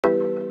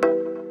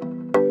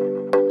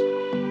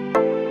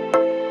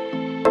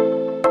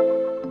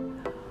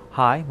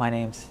Hi, my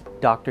name's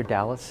Dr.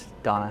 Dallas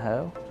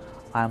Donohoe.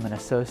 I'm an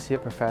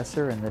associate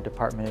professor in the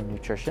Department of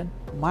Nutrition.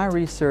 My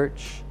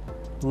research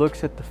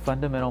looks at the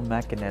fundamental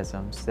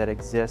mechanisms that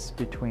exist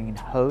between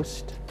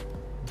host,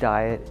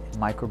 diet, and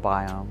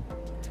microbiome,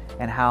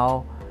 and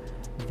how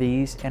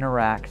these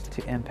interact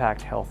to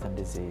impact health and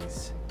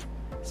disease.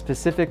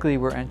 Specifically,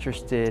 we're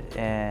interested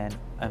in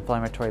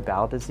inflammatory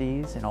bowel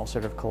disease and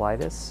ulcerative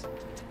colitis,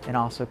 and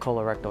also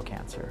colorectal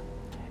cancer.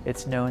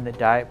 It's known that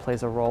diet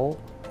plays a role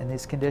in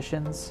these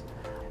conditions,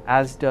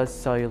 as does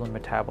cellular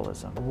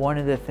metabolism. One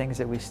of the things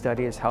that we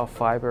study is how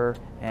fiber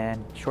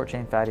and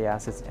short-chain fatty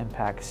acids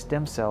impact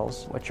stem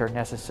cells, which are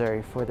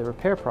necessary for the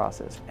repair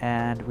process.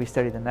 And we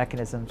study the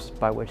mechanisms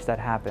by which that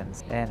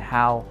happens and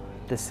how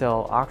the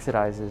cell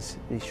oxidizes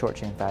these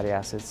short-chain fatty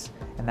acids,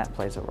 and that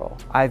plays a role.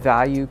 I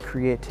value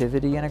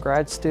creativity in a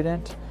grad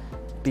student.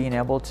 Being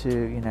able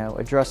to,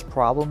 address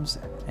problems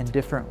in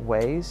different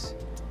ways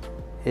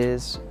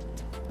is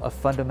a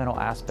fundamental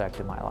aspect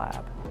of my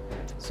lab.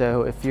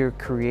 So if you're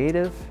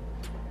creative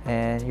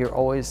and you're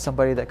always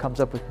somebody that comes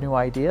up with new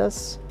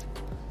ideas,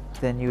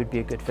 then you would be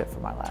a good fit for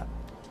my lab.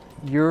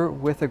 You're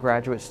with a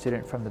graduate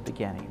student from the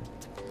beginning.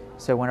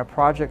 So when a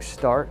project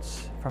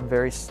starts from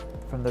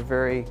the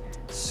very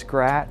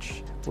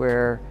scratch,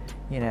 where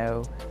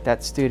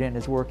that student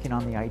is working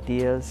on the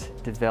ideas,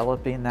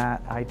 developing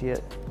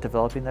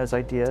those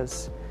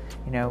ideas,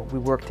 we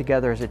work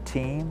together as a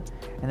team,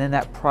 and then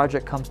that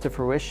project comes to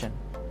fruition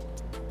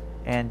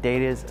and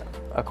data is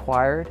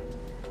acquired,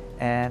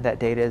 and that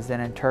data is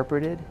then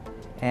interpreted,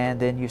 and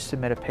then you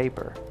submit a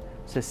paper.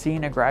 So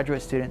seeing a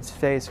graduate student's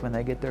face when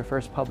they get their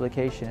first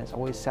publication is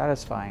always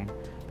satisfying,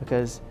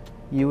 because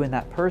you and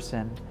that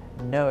person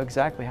know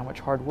exactly how much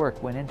hard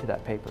work went into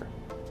that paper.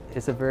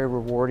 It's a very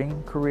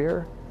rewarding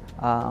career.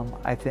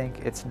 I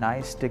think it's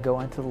nice to go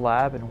into the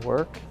lab and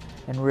work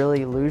and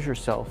really lose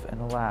yourself in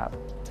the lab.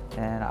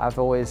 And I've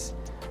always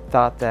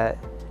thought that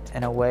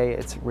in a way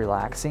it's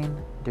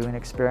relaxing doing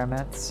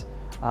experiments.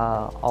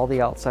 All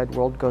the outside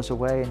world goes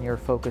away and you're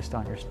focused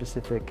on your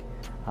specific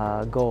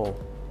goal.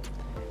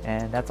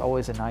 And that's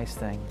always a nice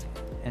thing,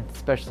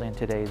 especially in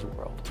today's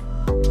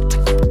world.